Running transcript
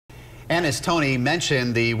And as Tony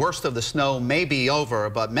mentioned, the worst of the snow may be over,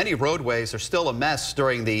 but many roadways are still a mess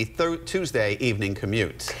during the Tuesday evening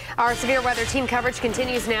commute. Our severe weather team coverage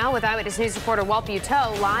continues now with Eyewitness News reporter Walt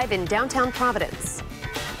Buteau live in downtown Providence.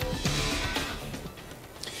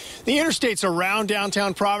 The interstates around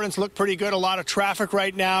downtown Providence look pretty good. A lot of traffic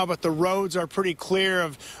right now, but the roads are pretty clear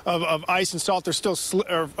of ice and salt. They're still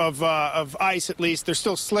of ice, at least. They're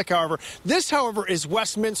still slick, however. This, however, is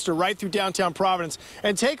Westminster right through downtown Providence.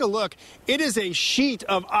 And take a look. It is a sheet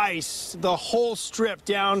of ice, the whole strip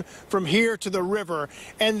down from here to the river.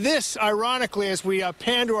 And this, ironically, as we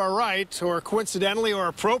pan to our right, or coincidentally or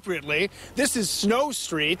appropriately, this is Snow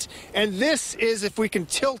Street. And this is, if we can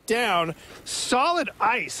tilt down, solid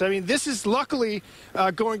ice. I mean, this is luckily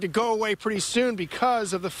going to go away pretty soon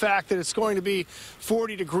because of the fact that it's going to be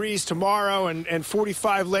 40 degrees tomorrow and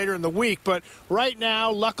 45 later in the week. But right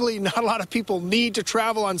now, luckily, not a lot of people need to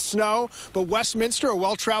travel on snow. But Westminster, a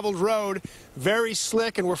well-traveled road, very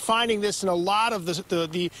slick, and we're finding this in a lot of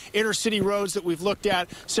the inner city roads that we've looked at.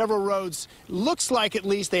 Several roads, looks like at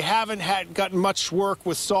least they haven't gotten much work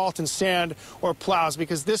with salt and sand or plows,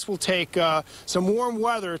 because this will take some warm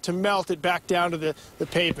weather to melt it back down to the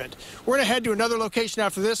pavement. We're going to head to another location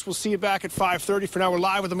after this. We'll see you back at 5:30. For now, we're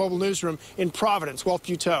live with the mobile newsroom in Providence. Walt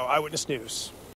Buteau, Eyewitness News.